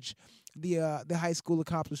acknowledge the high school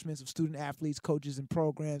accomplishments of student athletes, coaches, and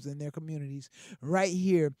programs in their communities right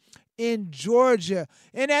here in Georgia.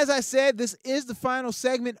 And as I said, this is the final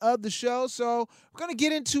segment of the show, so we're going to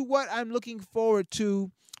get into what I'm looking forward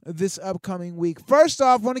to this upcoming week. First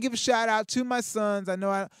off, I want to give a shout out to my sons. I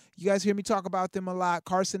know you guys hear me talk about them a lot.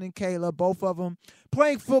 Carson and Caleb, both of them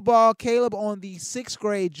playing football. Caleb on the 6th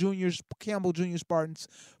grade Campbell Junior Spartans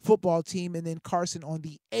football team, and then Carson on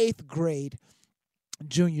the 8th grade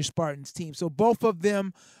Junior Spartans team. So both of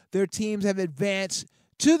them, their teams have advanced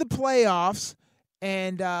to the playoffs,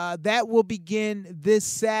 and that will begin this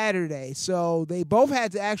Saturday. So they both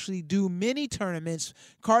had to actually do mini tournaments.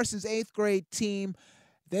 Carson's 8th grade team,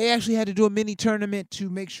 they actually had to do a mini tournament to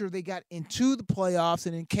make sure they got into the playoffs.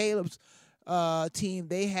 And in Caleb's team,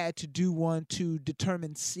 they had to do one to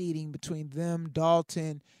determine seeding between them,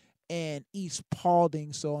 Dalton, and East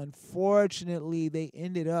Paulding. So unfortunately, they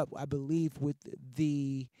ended up, I believe, with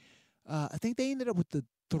the I think they ended up with the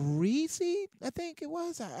 3 seed, I think it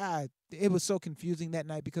was. It was so confusing that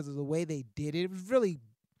night because of the way they did it. It was really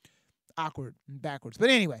awkward and backwards. But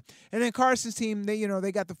anyway, and then Carson's team, they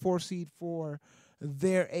got the 4 seed for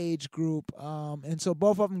their age group. And so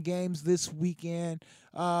both of them games this weekend.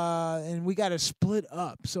 And we got to split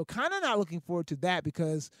up. So kind of not looking forward to that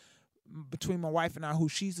because between my wife and I, who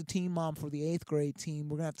she's the team mom for the 8th grade team.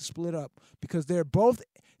 We're going to have to split up because they're both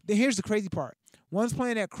 – here's the crazy part. One's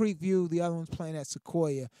playing at Creekview. The other one's playing at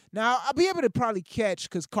Sequoia. Now, I'll be able to probably catch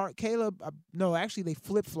because Caleb no, actually, they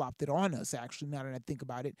flip-flopped it on us, actually, now that I think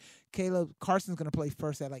about it. Carson's going to play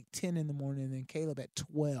first at like 10 in the morning and then Caleb at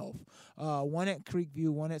 12. One at Creekview,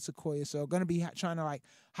 one at Sequoia. So going to be trying to like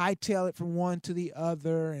hightail it from one to the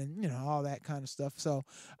other and, all that kind of stuff. So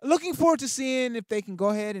looking forward to seeing if they can go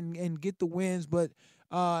ahead and get the wins. But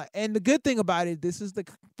and the good thing about it, this is the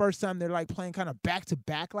first time they're like playing kind of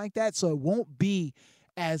back-to-back like that, so it won't be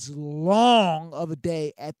as long of a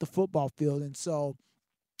day at the football field. And so,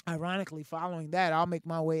 ironically, following that, I'll make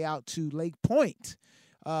my way out to Lake Point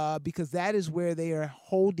because that is where they are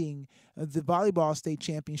holding the volleyball state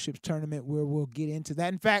championships tournament, where we'll get into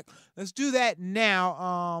that. In fact, let's do that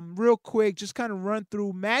now real quick, just kind of run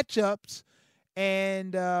through matchups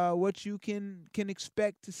and what you can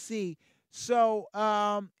expect to see. So,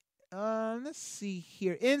 let's see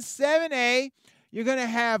here. In 7A, you're going to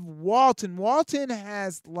have Walton. Walton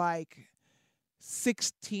has like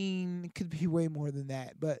 16, it could be way more than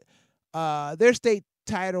that, but their state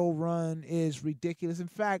title run is ridiculous. In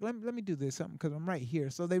fact, let me do this something because I'm right here.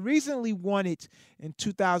 So they recently won it in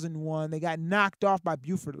 2001. They got knocked off by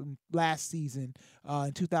Buford last season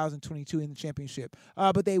in 2022 in the championship.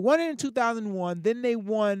 But they won it in 2001. Then they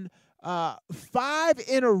won 5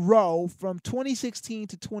 in a row from 2016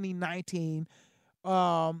 to 2019.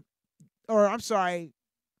 From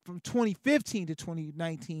 2015 to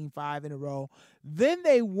 2019, 5 in a row. Then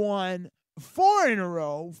they won 4 in a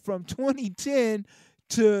row from 2010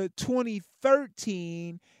 to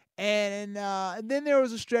 2013. And then there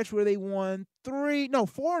was a stretch where they won 4 in a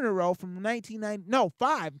row from 5 from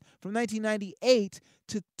 1998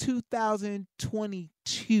 to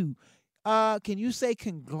 2022. Can you say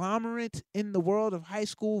conglomerate in the world of high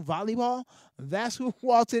school volleyball? That's who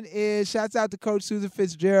Walton is. Shouts out to Coach Susan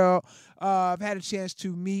Fitzgerald. I've had a chance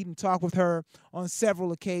to meet and talk with her on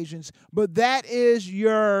several occasions. But that is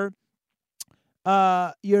your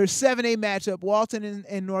 7A matchup, Walton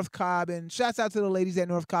and North Cobb. And shouts out to the ladies at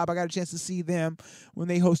North Cobb. I got a chance to see them when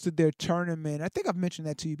they hosted their tournament. I think I've mentioned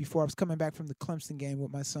that to you before. I was coming back from the Clemson game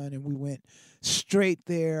with my son, and we went straight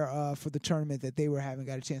there for the tournament that they were having.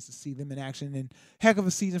 Got a chance to see them in action, and heck of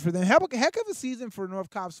a season for them. Heck of a season for North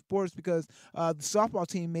Cobb sports because the softball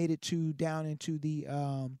team made it down into the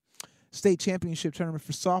state championship tournament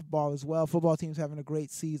for softball as well. Football team's having a great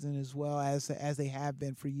season as well as they have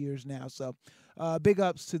been for years now. So big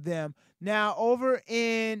ups to them. Now over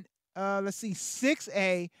in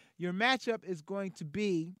 6A, your matchup is going to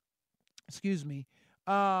be, it's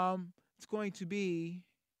going to be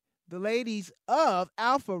the ladies of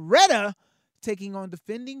Alpharetta taking on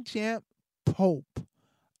defending champ Pope.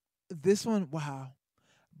 This one, wow.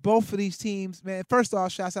 Both of these teams, man, first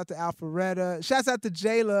off, shouts out to Alpharetta. Shouts out to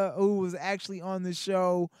Jayla, who was actually on the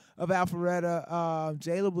show of Alpharetta.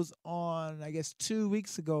 Jayla was on, I guess, 2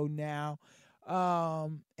 weeks ago now.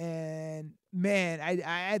 And, man,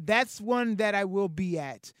 I that's one that I will be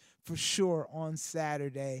at for sure on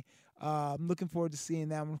Saturday. I'm looking forward to seeing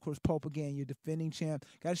that one. Of course, Pope, again, your defending champ.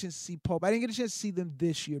 Got a chance to see Pope. I didn't get a chance to see them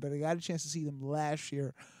this year, but I got a chance to see them last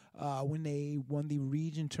year when they won the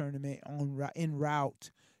region tournament en route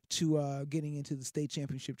to getting into the state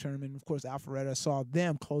championship tournament. Of course, Alpharetta saw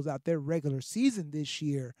them close out their regular season this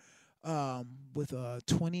year with a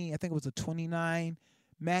 29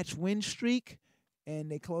 match win streak,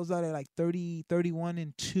 and they closed out at like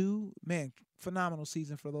 31-2. Man, phenomenal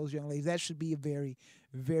season for those young ladies. That should be a very,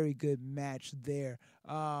 very good match there.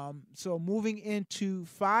 So moving into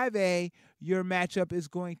 5A, your matchup is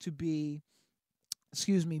going to be,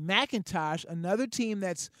 McIntosh, another team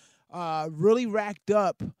that's really racked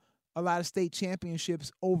up a lot of state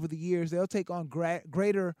championships over the years. They'll take on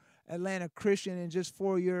Greater Atlanta Christian, and just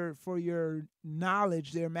for your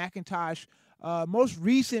knowledge there, McIntosh, most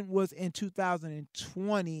recent was in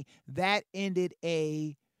 2020. That ended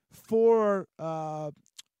a 4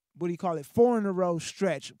 in a row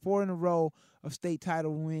stretch, 4 in a row of state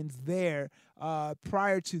title wins there.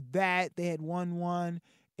 Prior to that, they had won one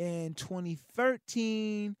in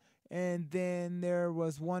 2013. And then there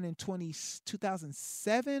was one in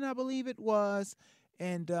 2007, I believe it was.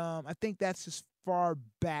 And I think that's as far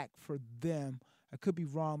back for them. I could be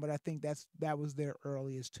wrong, but I think that was their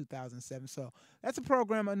earliest, 2007. So that's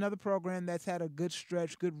another program that's had a good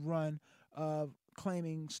stretch, good run of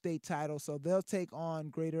claiming state title. So they'll take on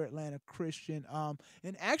Greater Atlanta Christian.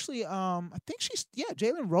 And actually, I think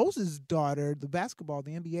Jalen Rose's daughter, the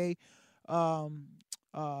NBA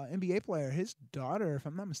NBA player, his daughter, if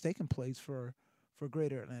I'm not mistaken, plays for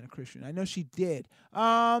Greater Atlanta Christian. I know she did.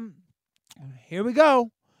 Here we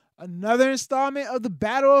go. Another installment of the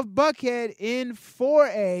Battle of Buckhead in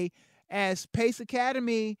 4A as Pace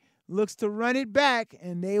Academy looks to run it back,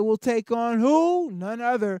 and they will take on who? None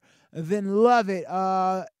other than Lovett.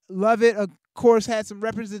 Lovett, of course, had some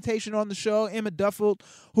representation on the show. Emma Duffield,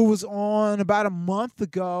 who was on about a month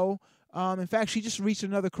ago. In fact, she just reached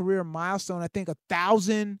another career milestone. I think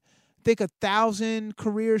 1,000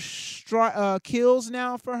 career kills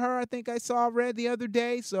now for her. I think I read the other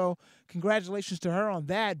day. So congratulations to her on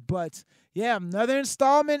that. But yeah, another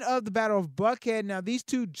installment of the Battle of Buckhead. Now these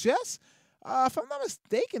two just, if I'm not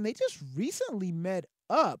mistaken, they just recently met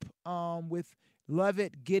up with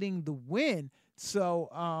Lovett getting the win. So,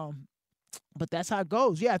 but that's how it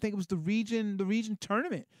goes. Yeah, I think it was the region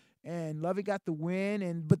tournament. And Lovett got the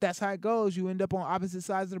win, but that's how it goes. You end up on opposite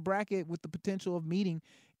sides of the bracket with the potential of meeting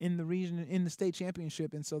in the region, in the state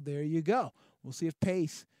championship. And so there you go. We'll see if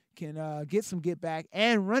Pace can get some get back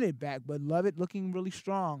and run it back. But Lovett looking really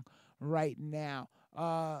strong right now.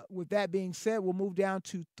 With that being said, we'll move down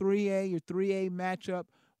to 3A. Your 3A matchup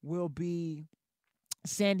will be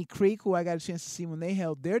Sandy Creek, who I got a chance to see when they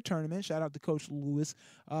held their tournament. Shout out to Coach Lewis.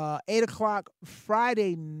 8 o'clock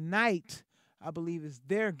Friday night, I believe, is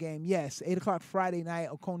their game. Yes, 8 o'clock Friday night,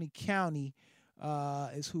 Oconee County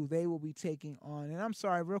is who they will be taking on. And I'm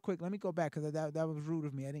sorry, real quick, let me go back because that was rude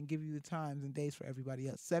of me. I didn't give you the times and days for everybody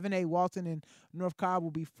else. 7A, Walton and North Cobb will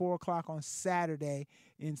be 4 o'clock on Saturday.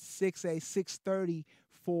 In 6A, 6:30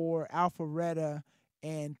 for Alpharetta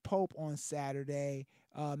and Pope on Saturday.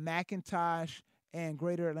 McIntosh and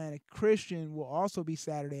Greater Atlanta Christian will also be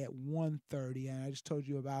Saturday at 1:30. And I just told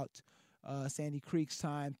you about Sandy Creek's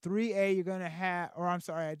time. 3A, you're going to have, or I'm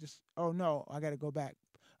sorry, I got to go back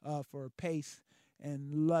for Pace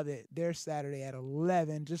and Lovett. They're Saturday at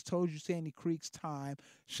 11. Just told you Sandy Creek's time.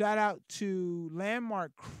 Shout out to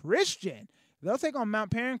Landmark Christian. They'll take on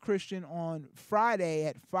Mount Perrin Christian on Friday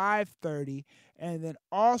at 5:30. And then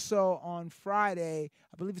also on Friday,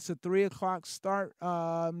 I believe it's a 3 o'clock start.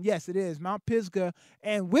 Yes, it is. Mount Pisgah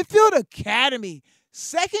and Whitfield Academy.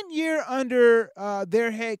 Second year under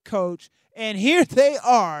their head coach. And here they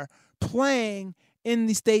are playing in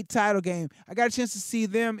the state title game. I got a chance to see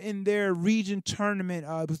them in their region tournament.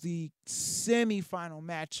 It was the semifinal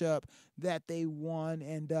matchup that they won.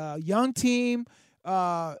 And young team,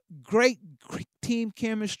 great team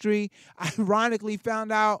chemistry. Ironically,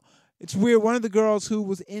 found out, it's weird, one of the girls who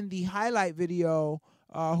was in the highlight video,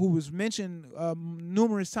 who was mentioned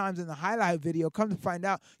numerous times in the highlight video, come to find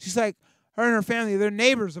out, she's like, her and her family, they're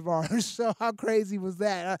neighbors of ours. So how crazy was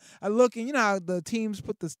that? I look, and you know how the teams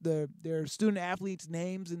put their student athletes'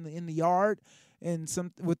 names in the yard, and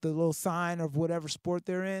some with the little sign of whatever sport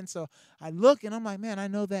they're in. So I look, and I'm like, man, I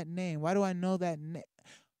know that name. Why do I know that name?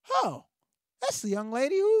 Oh, that's the young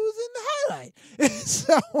lady who was in the highlight.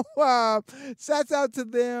 So shouts out to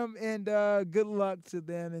them, and good luck to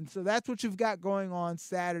them. And so that's what you've got going on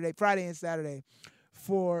Friday and Saturday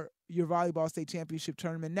for your volleyball state championship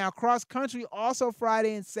tournament. Now, cross country also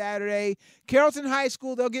Friday and Saturday. Carrollton High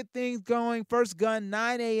School, they'll get things going. First gun,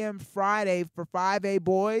 9 a.m. Friday for 5A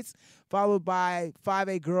boys, followed by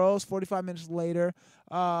 5A girls 45 minutes later.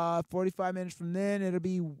 45 minutes from then, it'll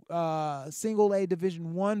be single A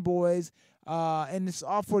Division I boys, and it's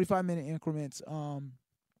all 45-minute increments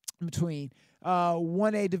between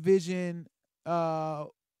 1A Division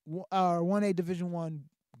 1A Division I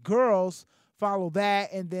girls, follow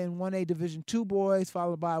that, and then 1A Division II boys,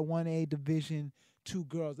 followed by 1A Division II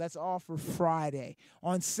girls. That's all for Friday.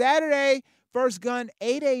 On Saturday, first gun,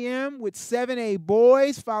 8 a.m. with 7A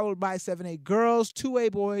boys, followed by 7A girls,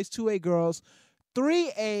 2A boys, 2A girls,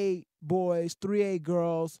 3A boys, 3A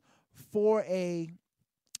girls, 4A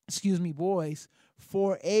boys,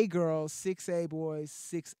 4A girls, 6A boys,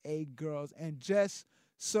 6A girls. And just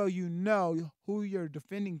so you know who your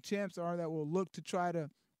defending champs are that will look to try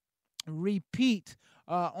to repeat,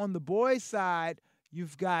 on the boys' side,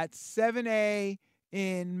 you've got 7A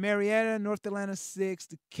in Marietta, North Atlanta 6,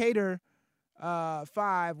 Decatur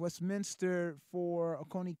 5, Westminster for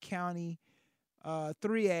Oconee County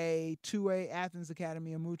 3A, 2A Athens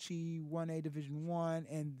Academy, Amuchi 1A Division 1,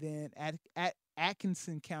 and then at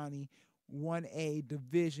Atkinson County 1A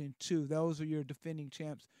Division 2. Those are your defending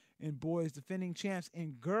champs in boys. Defending champs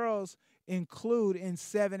in girls include in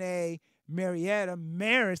 7A Marietta,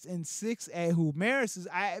 Marist in 6A, who Marist,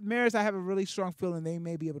 I have a really strong feeling they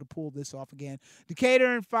may be able to pull this off again.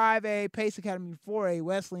 Decatur in 5A, Pace Academy 4A,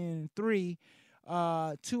 Wesleyan in 3,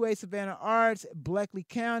 2A Savannah Arts, Bleckley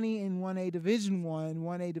County in 1A Division 1,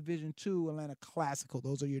 1A Division 2, Atlanta Classical.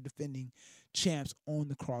 Those are your defending champs on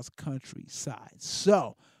the cross-country side.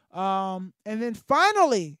 So, and then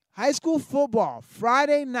finally, high school football,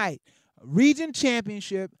 Friday night. region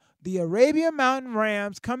championship. The Arabia Mountain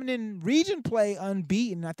Rams coming in region play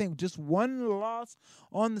unbeaten. I think just one loss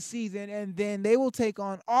on the season. And then they will take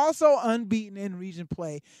on, also unbeaten in region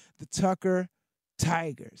play, the Tucker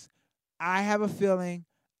Tigers. I have a feeling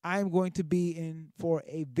I'm going to be in for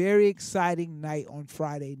a very exciting night on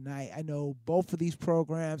Friday night. I know both of these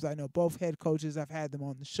programs. I know both head coaches. I've had them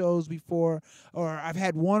on the shows before, or I've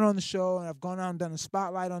had one on the show, and I've gone out and done a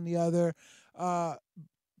spotlight on the other.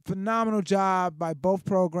 Phenomenal job by both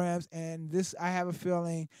programs, and this, I have a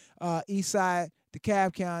feeling, Eastside,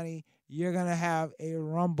 DeKalb County, you're going to have a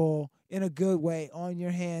rumble in a good way on your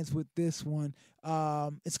hands with this one.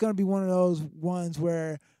 It's going to be one of those ones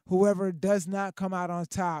where whoever does not come out on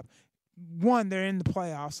top, one, they're in the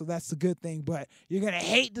playoffs, so that's a good thing, but you're going to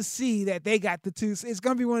hate to see that they got the two. It's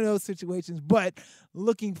going to be one of those situations, but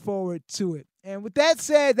looking forward to it. And with that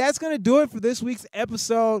said, that's going to do it for this week's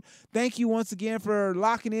episode. Thank you once again for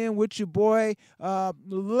locking in with your boy.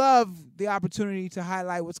 Love the opportunity to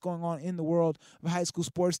highlight what's going on in the world of high school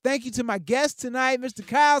sports. Thank you to my guest tonight, Mr.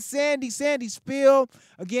 Kyle Sandy Spiel.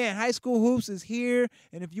 Again, High School Hoops is here,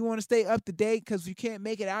 and if you want to stay up to date because you can't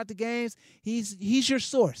make it out to games, he's your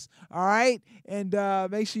source, all right? And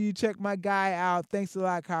make sure you check my guy out. Thanks a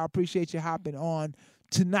lot, Kyle. Appreciate you hopping on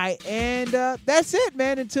tonight. And that's it,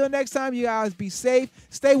 man. Until next time, you guys be safe,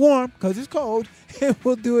 stay warm because it's cold, and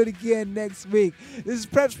we'll do it again next week. This is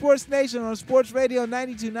Prep Sports Nation on Sports Radio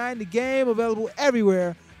 92.9 The Game, available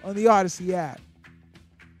everywhere on the Odyssey app.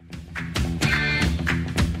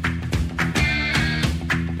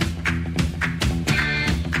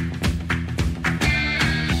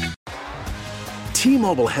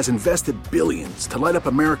 T-Mobile has invested billions to light up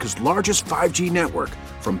America's largest 5G network,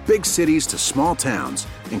 from big cities to small towns,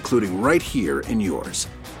 including right here in yours.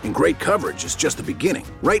 And great coverage is just the beginning.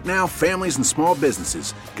 Right now, families and small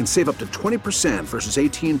businesses can save up to 20% versus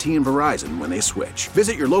AT&T and Verizon when they switch.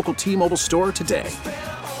 Visit your local T-Mobile store today.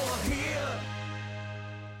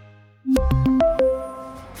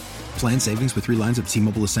 Plan savings with 3 lines of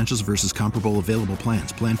T-Mobile Essentials versus comparable available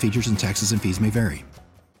plans. Plan features and taxes and fees may vary.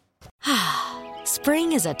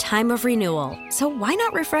 Spring is a time of renewal, so why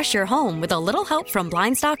not refresh your home with a little help from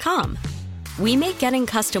Blinds.com? We make getting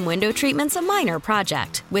custom window treatments a minor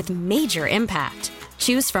project with major impact.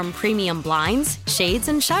 Choose from premium blinds, shades,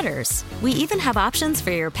 and shutters. We even have options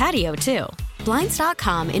for your patio, too.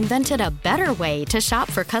 Blinds.com invented a better way to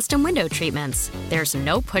shop for custom window treatments. There's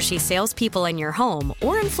no pushy salespeople in your home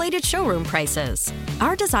or inflated showroom prices.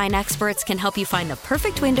 Our design experts can help you find the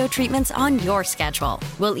perfect window treatments on your schedule.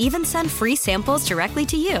 We'll even send free samples directly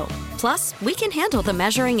to you. Plus, we can handle the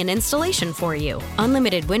measuring and installation for you.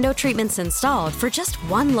 Unlimited window treatments installed for just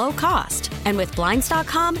one low cost. And with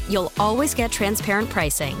Blinds.com, you'll always get transparent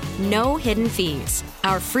pricing. No hidden fees.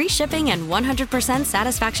 Our free shipping and 100%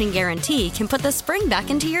 satisfaction guarantee can put the spring back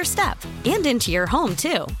into your step and into your home,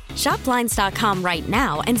 too. Shop Blinds.com right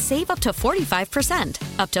now and save up to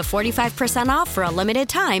 45%. Up to 45% off for a limited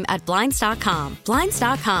time at Blinds.com.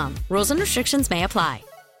 Blinds.com. Rules and restrictions may apply.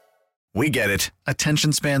 We get it.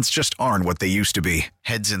 Attention spans just aren't what they used to be.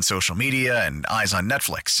 Heads in social media and eyes on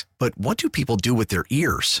Netflix. But what do people do with their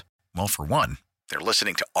ears? Well, for one, they're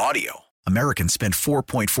listening to audio. Americans spend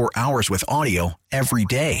 4.4 hours with audio every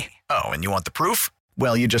day. Oh, and you want the proof?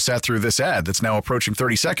 Well, you just sat through this ad that's now approaching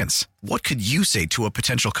 30 seconds. What could you say to a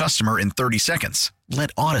potential customer in 30 seconds? Let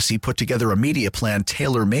Odyssey put together a media plan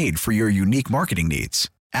tailor-made for your unique marketing needs.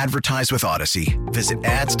 Advertise with Odyssey. Visit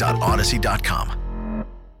ads.odyssey.com.